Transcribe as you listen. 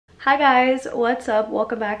Hi guys, what's up?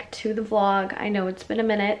 Welcome back to the vlog. I know it's been a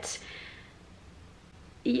minute.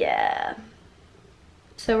 Yeah.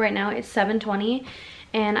 So right now it's 7:20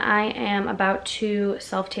 and I am about to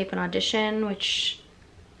self-tape an audition, which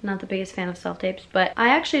I'm not the biggest fan of self-tapes, but I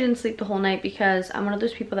actually didn't sleep the whole night because I'm one of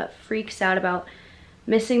those people that freaks out about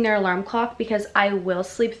missing their alarm clock, because I will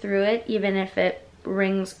sleep through it even if it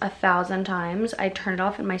rings 1,000 times. I turn it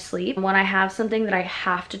off in my sleep. When I have something that I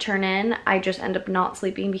have to turn in, I just end up not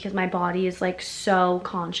sleeping because my body is like so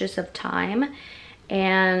conscious of time,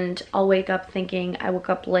 and I'll wake up thinking I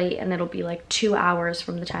woke up late and it'll be like 2 hours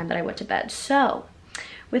from the time that I went to bed. So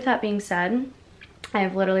with that being said,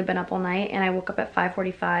 I've literally been up all night and I woke up at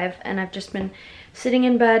 5:45 and I've just been sitting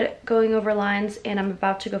in bed going over lines, and I'm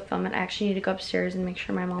about to go film it. I actually need to go upstairs and make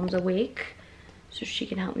sure my mom's awake so she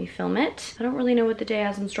can help me film it. I don't really know what the day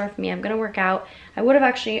has in store for me. I'm gonna work out. I would have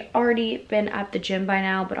actually already been at the gym by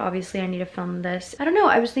now, but obviously I need to film this. I don't know,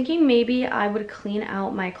 I was thinking maybe I would clean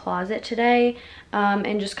out my closet today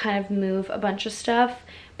and just kind of move a bunch of stuff.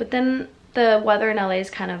 But then the weather in LA is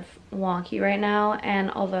kind of wonky right now,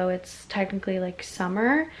 and although it's technically like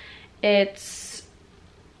summer, it's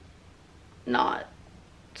not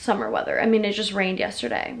summer weather. I mean, it just rained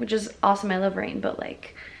yesterday, which is awesome. I love rain, but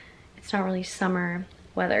like, it's not really summer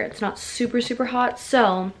weather. It's not super, super hot.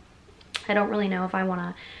 So I don't really know if I want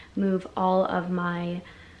to move all of my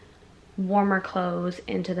warmer clothes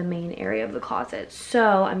into the main area of the closet.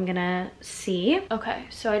 So I'm gonna see. Okay,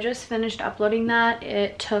 so I just finished uploading that.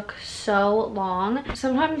 It took so long.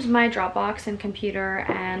 Sometimes my Dropbox and computer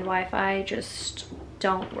and Wi-Fi just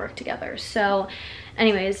don't work together. So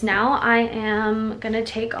anyways, now I am gonna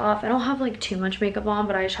take off. I don't have like too much makeup on,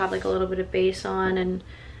 but I just have like a little bit of base on and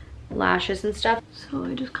lashes and stuff. So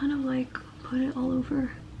I just kind of like put it all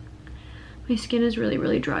over. My skin is really,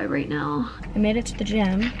 really dry right now. I made it to the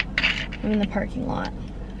gym. I'm in the parking lot.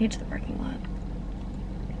 I made it to the parking lot.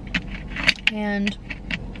 And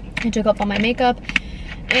I took off all my makeup.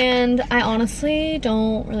 And I honestly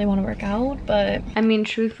don't really want to work out, but I mean,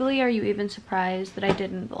 truthfully, are you even surprised that I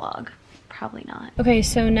didn't vlog? Probably not. Okay,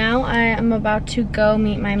 so now I am about to go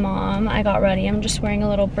meet my mom. I got ready. I'm just wearing a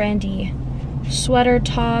little Brandy sweater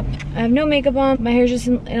top. I have no makeup on. My hair's just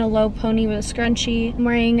in a low pony with a scrunchie. I'm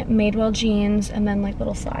wearing Madewell jeans and then like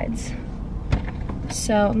little slides.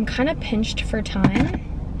 So I'm kind of pinched for time,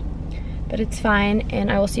 but it's fine, and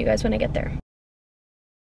I will see you guys when I get there.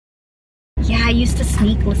 Yeah, I used to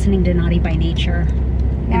sneak listening to Naughty by Nature.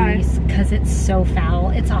 Why? Because it's so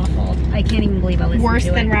foul. It's awful. I can't even believe I listened to it. Worse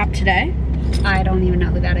than Rap Today? I don't even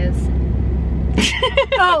know who that is.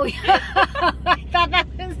 Oh, yeah. I thought that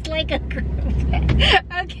was like a group.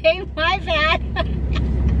 Okay, my bad.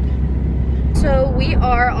 So we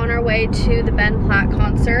are on our way to the Ben Platt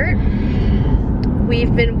concert.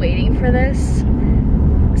 We've been waiting for this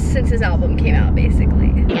since his album came out,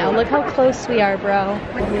 basically. Yeah, look how close we are, bro.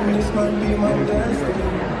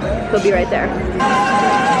 He'll be right there.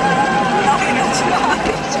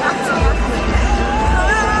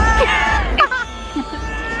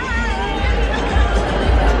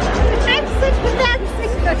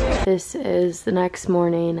 This is the next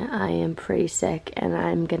morning. I am pretty sick and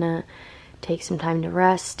I'm gonna take some time to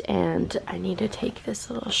rest, and I need to take this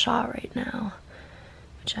little shot right now,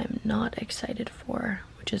 which I'm not excited for,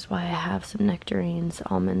 which is why I have some nectarines,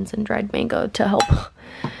 almonds, and dried mango to help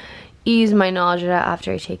ease my nausea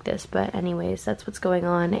after I take this. But anyways, that's what's going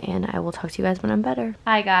on, and I will talk to you guys when I'm better.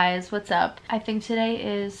 Hi guys, what's up? I think today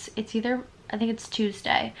is, I think it's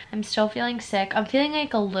Tuesday. I'm still feeling sick. I'm feeling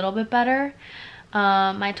like a little bit better.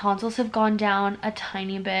 My tonsils have gone down a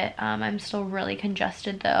tiny bit. I'm still really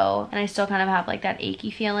congested though, and I still kind of have like that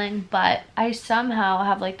achy feeling, but I somehow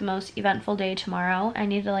have like the most eventful day tomorrow. I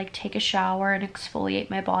need to like take a shower and exfoliate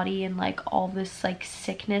my body and like all this like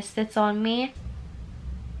sickness that's on me.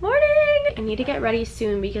 Morning! I need to get ready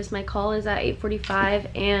soon because my call is at 8:45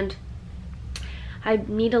 and I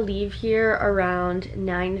need to leave here around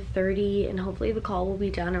 9:30, and hopefully the call will be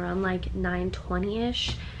done around like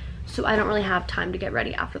 9:20ish. So I don't really have time to get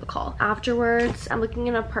ready after the call. Afterwards, I'm looking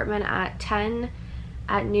at an apartment at 10,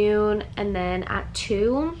 at noon, and then at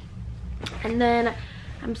 2. And then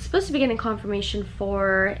I'm supposed to be getting confirmation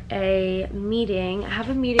for a meeting. I have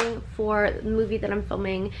a meeting for the movie that I'm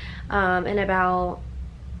filming in about,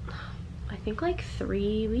 I think like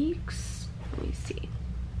 3 weeks. Let me see.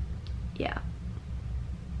 Yeah.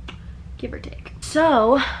 Give or take.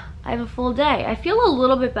 So I have a full day. I feel a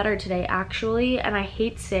little bit better today actually, and I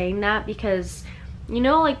hate saying that because, you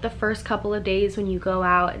know, like the first couple of days when you go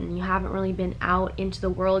out and you haven't really been out into the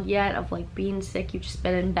world yet of like being sick, you've just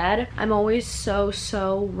been in bed. I'm always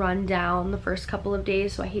so run down the first couple of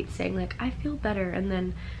days, so I hate saying like I feel better and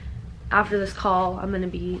then after this call, I'm gonna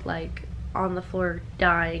be like on the floor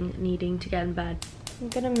dying, needing to get in bed. I'm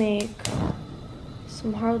gonna make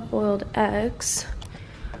some hard-boiled eggs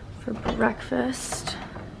for breakfast.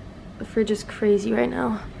 The fridge is crazy right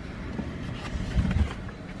now.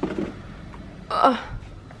 Ugh.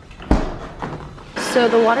 So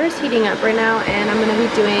the water is heating up right now, and I'm gonna be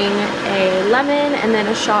doing a lemon and then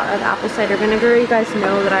a shot of apple cider vinegar. You guys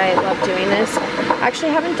know that I love doing this. I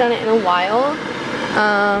actually haven't done it in a while,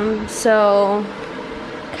 so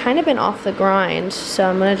kind of been off the grind. So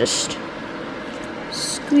I'm gonna just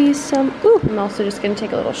squeeze some. Ooh, I'm also just gonna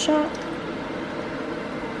take a little shot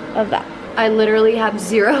of that. I literally have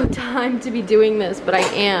zero time to be doing this, but I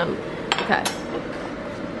am. Okay.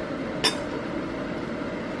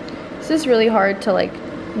 This is really hard to like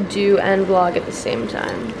do and vlog at the same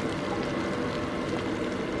time.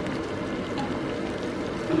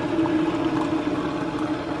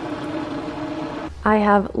 I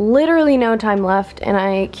have literally no time left and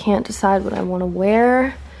I can't decide what I want to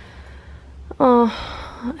wear. Oh,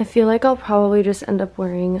 I feel like I'll probably just end up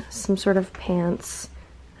wearing some sort of pants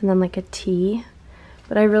and then like a tee.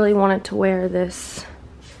 But I really wanted to wear this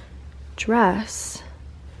dress,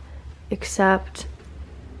 except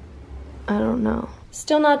I don't know.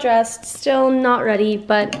 Still not dressed, still not ready,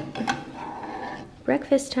 but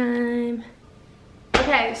breakfast time.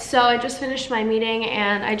 Okay, so I just finished my meeting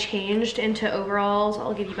and I changed into overalls.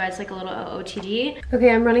 I'll give you guys like a little OOTD. Okay,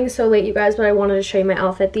 I'm running so late, you guys, but I wanted to show you my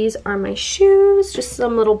outfit. These are my shoes, just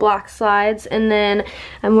some little black slides, and then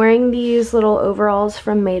I'm wearing these little overalls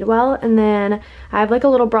from Madewell, and then I have like a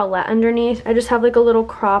little bralette underneath. I just have like a little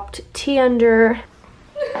cropped tee under.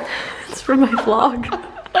 It's for my vlog.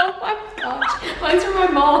 Oh my gosh, mine's for my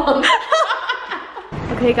mom.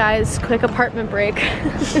 Okay guys, quick apartment break.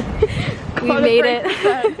 We made it.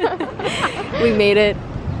 We made it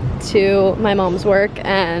to my mom's work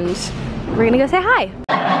and we're gonna go say hi.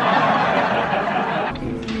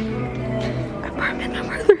 Apartment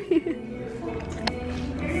number 3.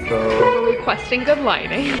 So we're requesting good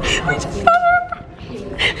lighting. We just found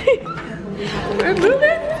We're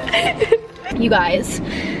moving. You guys,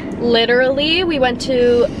 literally we went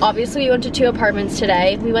to 2 apartments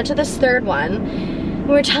today. We went to this third one.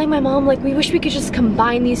 We were telling my mom, like, we wish we could just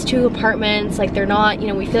combine these 2 apartments. Like, they're not, you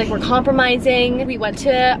know, we feel like we're compromising. We went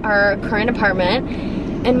to our current apartment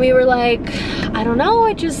and we were like, I don't know,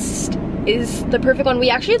 it just is the perfect one. We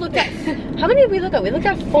actually looked at, how many did we look at? We looked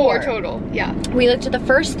at 4 total, yeah. We looked at the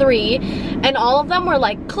first 3 and all of them were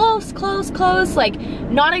like close, like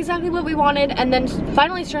not exactly what we wanted. And then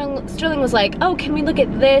finally Sterling was like, oh, can we look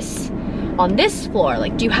at this on this floor?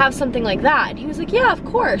 Like, do you have something like that? And he was like, yeah, of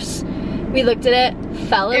course. We looked at it,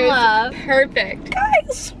 fell in love. Perfect.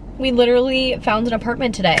 Guys, we literally found an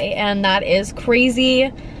apartment today and that is crazy.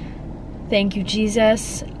 Thank you,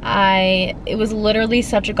 Jesus. It was literally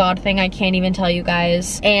such a God thing, I can't even tell you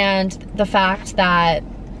guys. And the fact that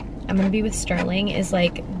I'm gonna be with Sterling is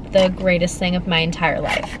like the greatest thing of my entire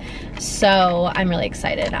life. So I'm really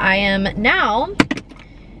excited. I am now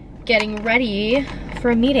getting ready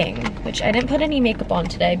for a meeting, which I didn't put any makeup on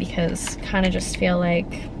today because kind of just feel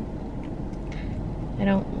like I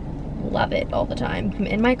don't love it all the time. I'm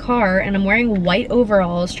in my car and I'm wearing white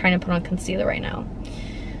overalls trying to put on concealer right now.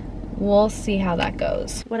 We'll see how that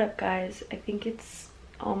goes. What up, guys? I think it's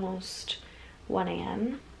almost 1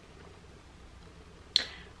 a.m.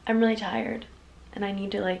 I'm really tired and I need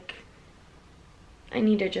to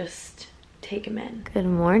just take him in. Good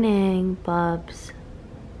morning, bubs.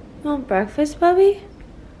 You want breakfast, bubby?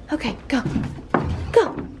 Okay, go.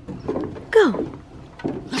 Go. Go.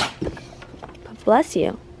 Bless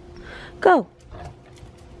you. Go.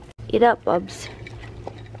 Eat up, bubs.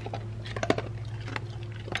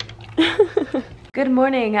 Good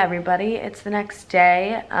morning, everybody. It's the next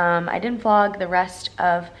day. I didn't vlog the rest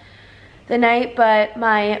of the night, but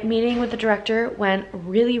my meeting with the director went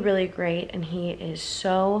really, really great, and he is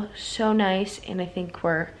so nice, and I think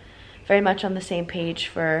we're very much on the same page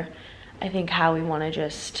for, I think, how we want to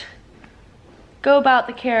just go about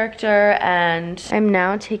the character. And I'm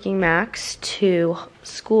now taking Max to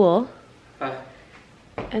school.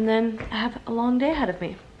 And then I have a long day ahead of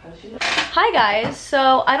me. Hi guys,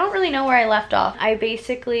 so I don't really know where I left off. I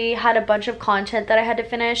basically had a bunch of content that I had to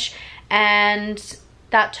finish and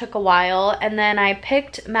that took a while, and then I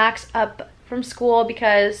picked Max up from school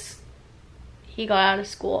because he got out of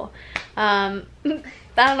school. I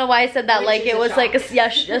don't know why I said that, like it was like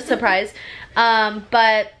a surprise.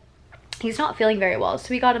 But he's not feeling very well, so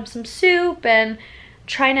we got him some soup and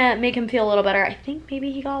trying to make him feel a little better. I think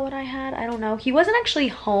maybe he got what I had, I don't know. He wasn't actually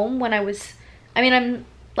home when I mean,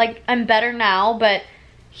 I'm better now, but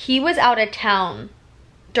he was out of town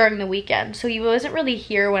during the weekend, so he wasn't really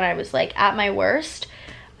here when I was like at my worst.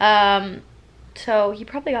 So he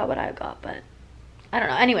probably got what I got, but I don't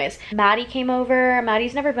know. Anyways, Maddie came over.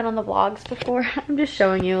 Maddie's never been on the vlogs before. I'm just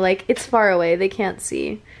showing you, like, it's far away, they can't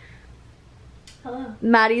see. Hello.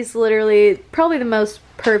 Maddie's literally probably the most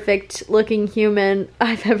perfect looking human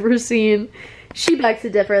I've ever seen. She begs to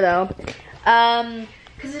differ though.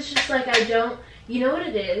 Cause it's just like, I don't, you know what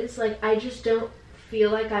it is? Like, I just don't feel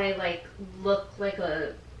like I like look like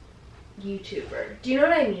a YouTuber. Do you know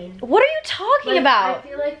what I mean? What are you talking about? I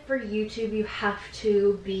feel like for YouTube you have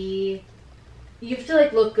to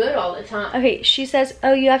like look good all the time. Okay, she says,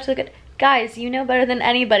 oh, you have to look at, guys, you know better than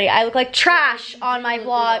anybody. I look like trash on my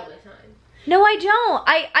vlog. No, I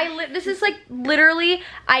don't. This is like literally,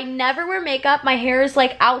 I never wear makeup. My hair is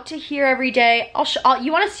like out to here every day.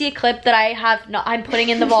 You want to see a clip that I'm putting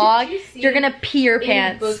in the vlog? You're gonna pee your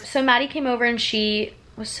pants. So Maddie came over and she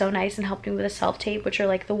was so nice and helped me with a self-tape, which are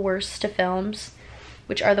like the worst of films,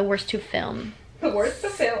 which are the worst to film. The worst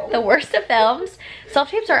of film. The worst of films.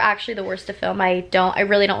 Self-tapes are actually the worst to film. I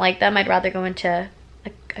really don't like them. I'd rather go into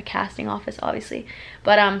a casting office, obviously,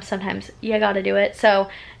 but sometimes you gotta do it. So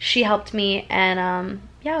she helped me, and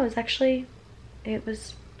yeah, it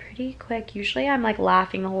was pretty quick. Usually I'm like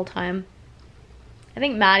laughing the whole time. I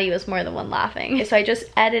think Maddie was more the one laughing. So I just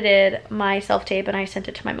edited my self-tape and I sent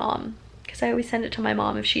it to my mom, because I always send it to my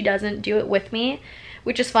mom if she doesn't do it with me,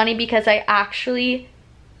 which is funny because I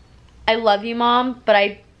love you, Mom, but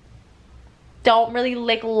I don't really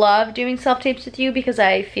like love doing self-tapes with you because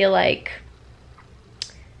I feel like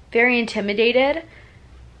very intimidated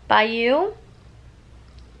by you,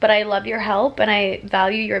 but I love your help and I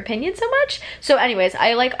value your opinion so much. So anyways,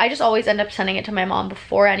 I just always end up sending it to my mom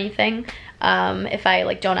before anything, if I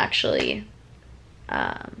like don't actually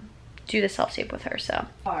do the self-tape with her. So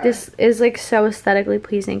this is like so aesthetically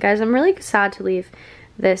pleasing, guys. I'm really sad to leave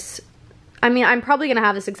this. I mean, I'm probably gonna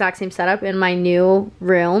have this exact same setup in my new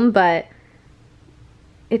room, but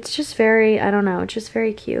it's just very, I don't know, it's just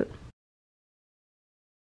very cute.